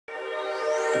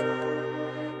I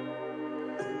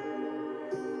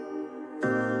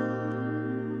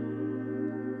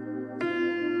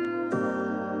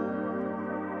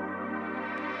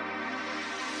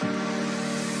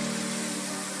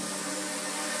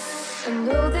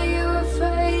know that you're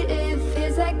afraid, it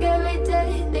feels like every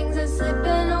day things are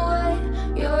slipping away,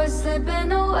 you're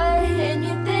slipping away. And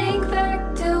you think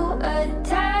back to a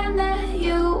time that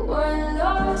you were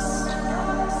lost.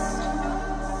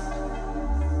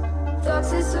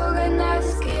 Thoughts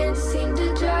disorganized, can't seem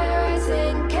to dry your eyes,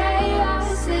 and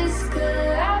chaos is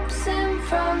collapsing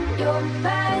from your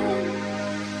mind.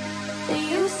 And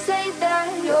you say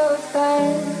that you're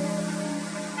fine,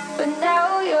 but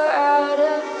now you're out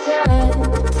of time,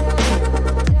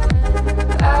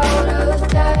 out of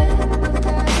time.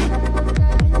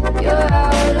 You're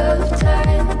out of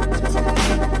time,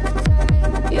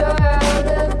 you're out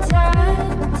of time,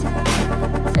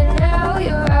 and now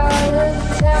you're out of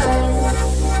time.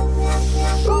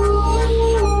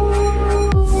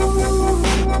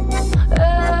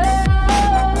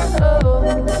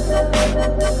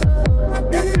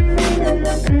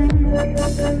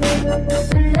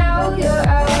 Now you're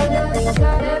out of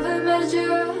time. Never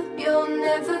measure up, you'll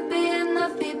never be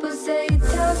enough. People say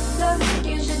tough love,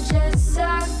 you should just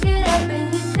suck it up.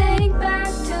 And you think back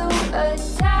to a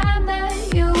time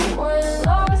that you were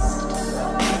lost.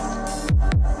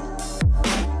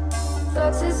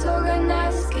 Thoughts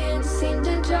disorganized, can't seem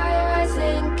to dry your eyes,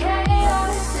 and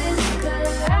chaos is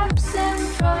collapsing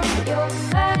from your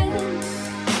mind.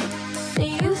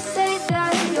 And you say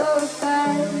that you're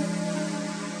fine,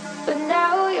 but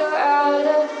now you're out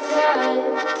of time,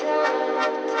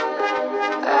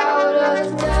 out of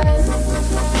time.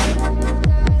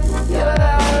 You're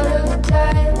out of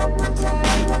time,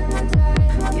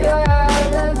 you're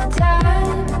out of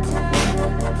time,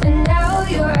 and now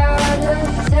you're out of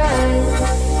time.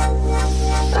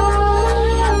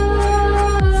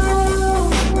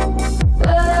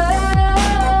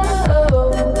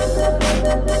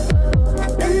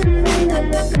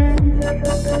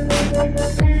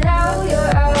 Now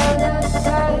you're out of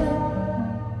time.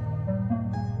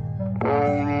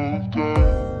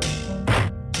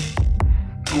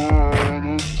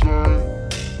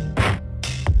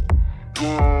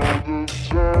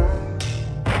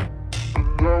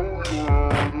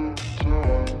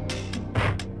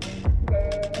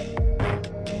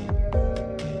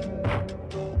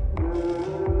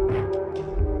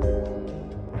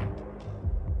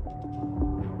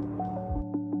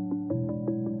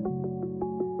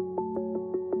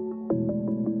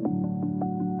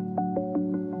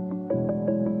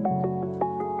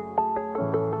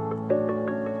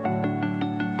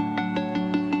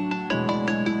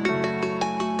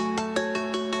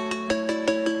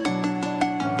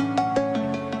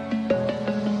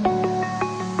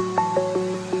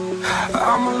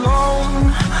 I'm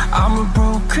alone, I'm a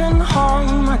broken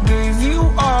home. I gave you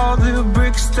all the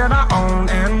bricks that I own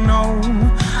and know.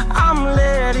 I'm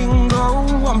letting go,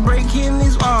 I'm breaking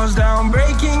these walls down,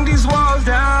 breaking these walls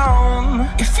down.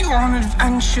 If you want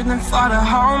adventure, then fly to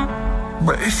home.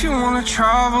 But if you wanna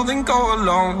travel, then go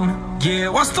alone. Yeah,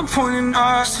 what's the point in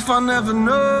us if I never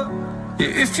know?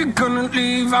 Yeah, if you're gonna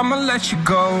leave, I'ma let you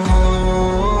go.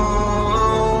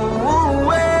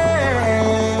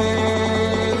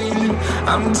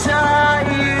 I'm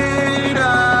tired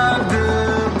of the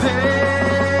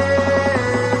pain.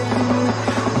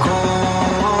 Go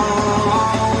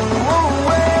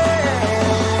away.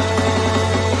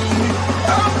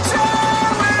 I'm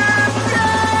tired of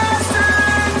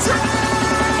yesterday.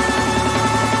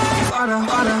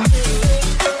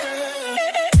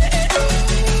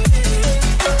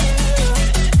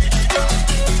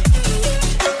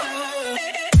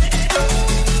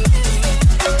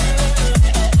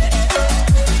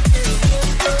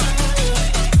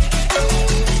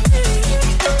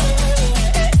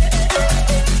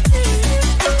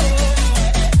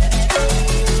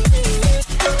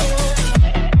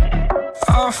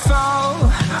 I fell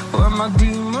where my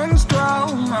demons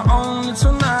dwell. My own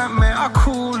little nightmare, I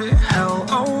call it hell.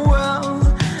 Oh well,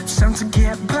 it's time to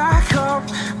get back up.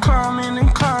 Climbing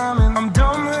and climbing, I'm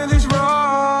done with this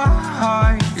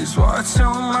ride, is what I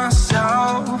tell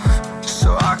myself,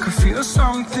 so I could feel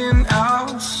something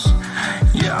else.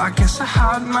 Yeah, I guess I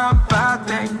had my bad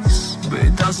days, but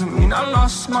it doesn't mean I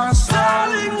lost my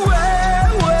style. Darling, where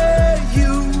were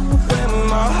you when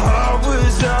my heart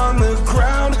was on the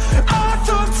ground? I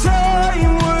thought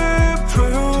time would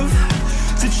prove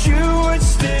that you would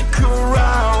stick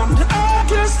around. I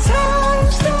guess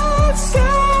time's not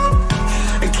still,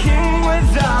 a king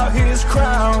without his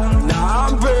crown. Now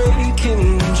I'm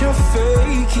breaking, you're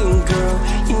faking, girl.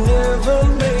 You never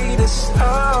made a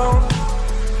stop.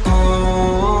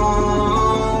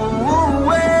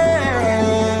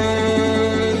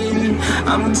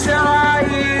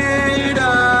 tired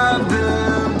of the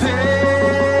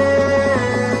pain.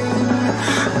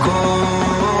 Go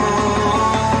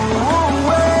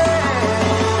away.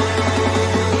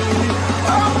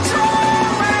 I'm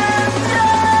tearing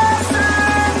yesterday.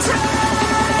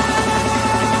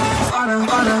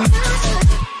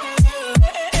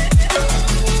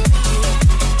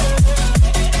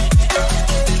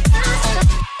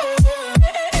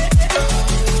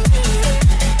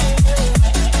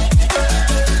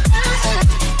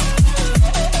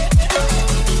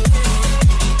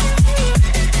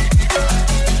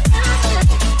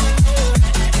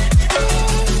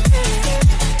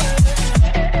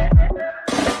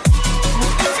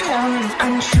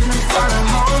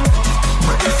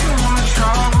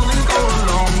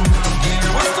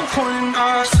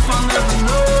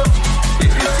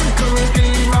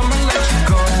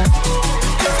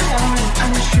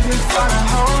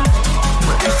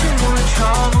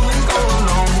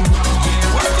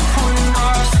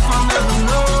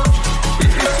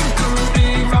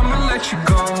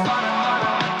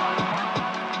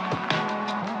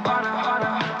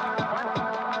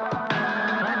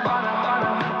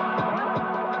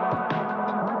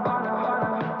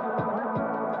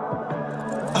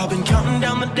 I've been counting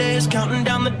down the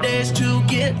days to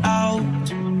get out.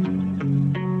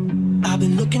 I've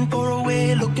been looking for a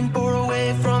way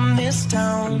from this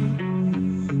town.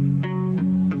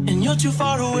 And you're too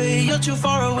far away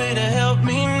to help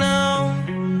me now.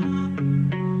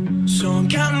 So I'm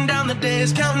counting down the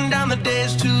days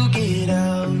to get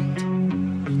out.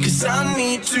 'Cause I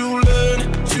need to learn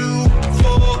to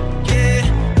forget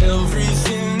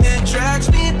everything that drags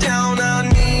me down. I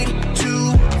need to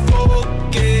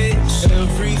forget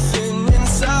everything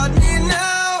inside me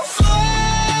now.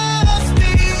 Full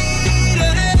speed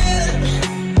ahead,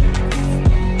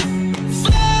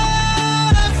 fly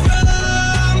from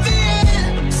the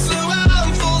end. So I'm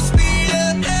full speed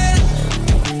ahead.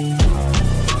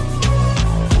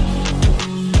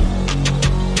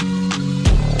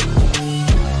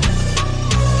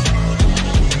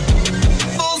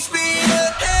 Full speed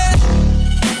ahead.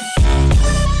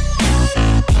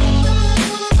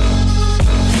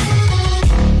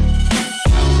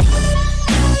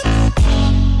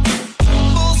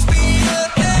 Full speed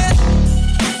ahead.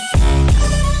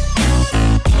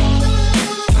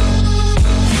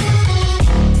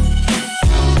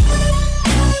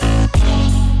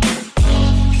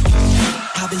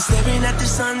 I've been staring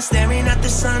at the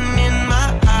sun in my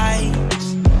eyes.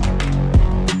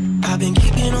 I've been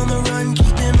keeping on the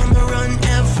run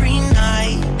every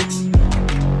night.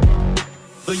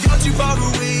 But you're too far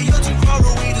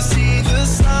away to see the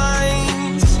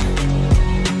signs.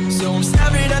 So I'm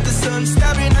staring at the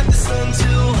sun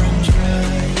till I'm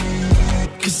dry.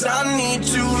 'Cause I need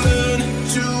to learn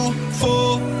to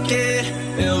forget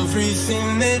everything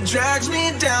that drags me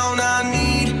down. I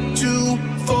need to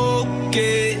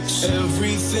forget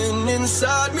everything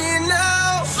inside me